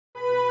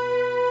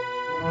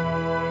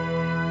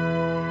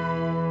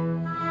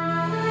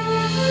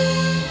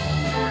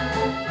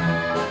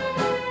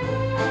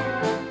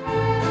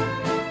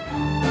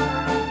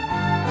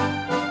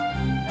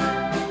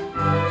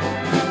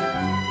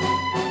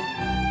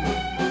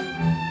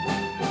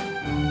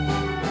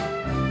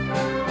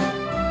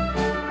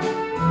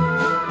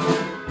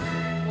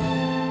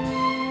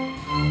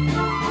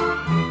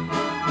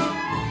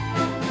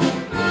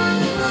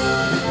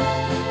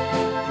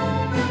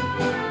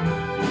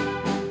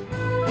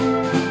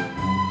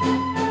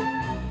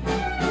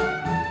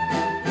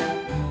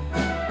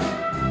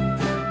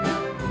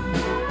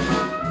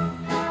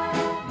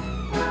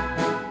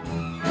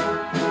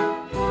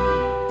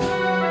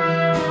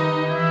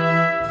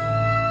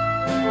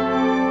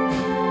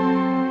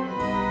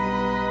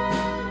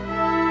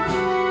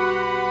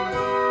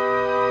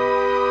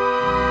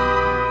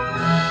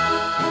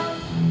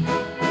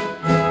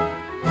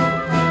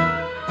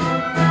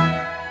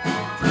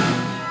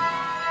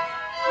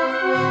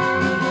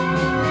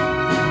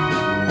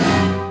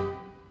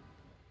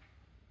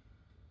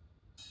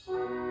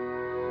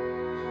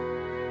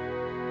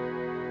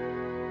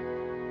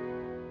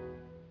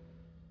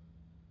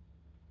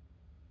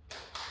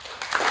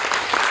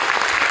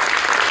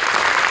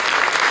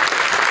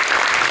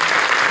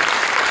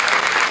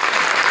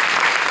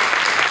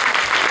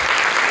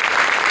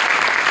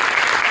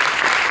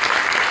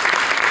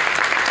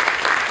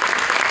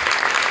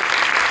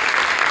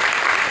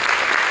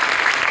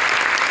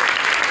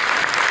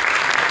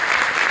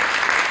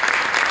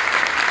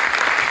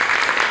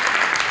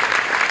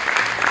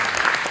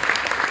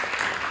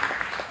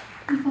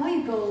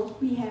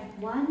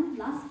one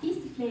last piece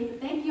to play to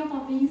thank you for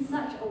being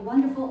such a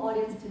wonderful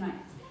audience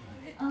tonight.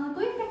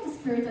 Going back to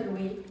Spirited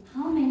Away,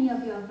 how many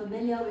of you are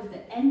familiar with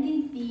the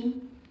ending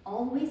theme,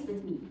 Always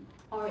With Me?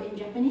 Or in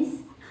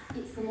Japanese,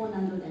 Itsumo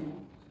Nando Demo.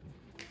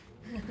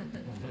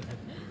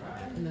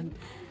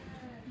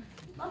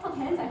 Lots of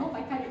hands, I hope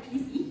I can't actually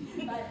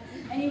see. But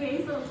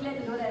anyway, so glad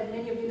to know that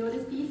many of you know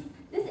this piece.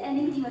 This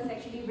ending theme was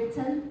actually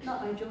written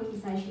not by Joe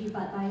Hisaishi,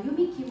 but by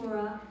Yumi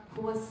Kimura,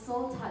 who was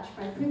so touched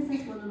by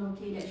Princess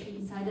Mononoke that she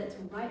decided to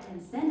write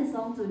and send the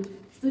song to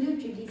Studio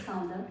Ghibli's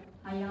founder,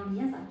 Hayao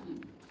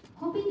Miyazaki,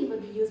 hoping it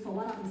would be used for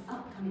one of his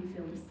upcoming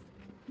films.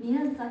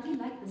 Miyazaki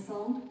liked the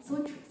song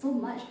so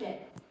much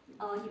that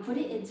he put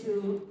it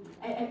into,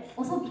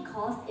 also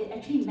because it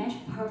actually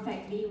meshed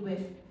perfectly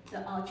with the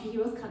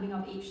Chihiro's coming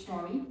of age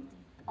story,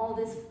 all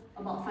this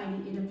about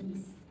finding inner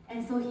peace.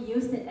 And so he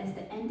used it as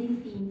the ending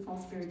theme for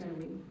Spirited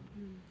Away.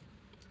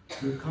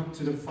 We've come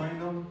to the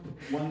final,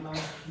 one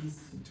last piece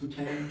to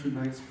end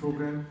tonight's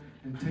program,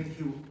 and thank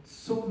you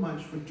so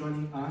much for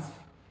joining us.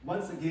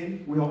 Once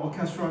again, we are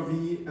Orchestra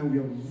V, and we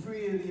are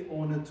really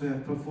honored to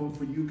have performed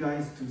for you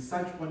guys to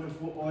such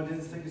wonderful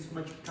audience. Thank you so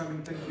much for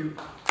coming. Thank you.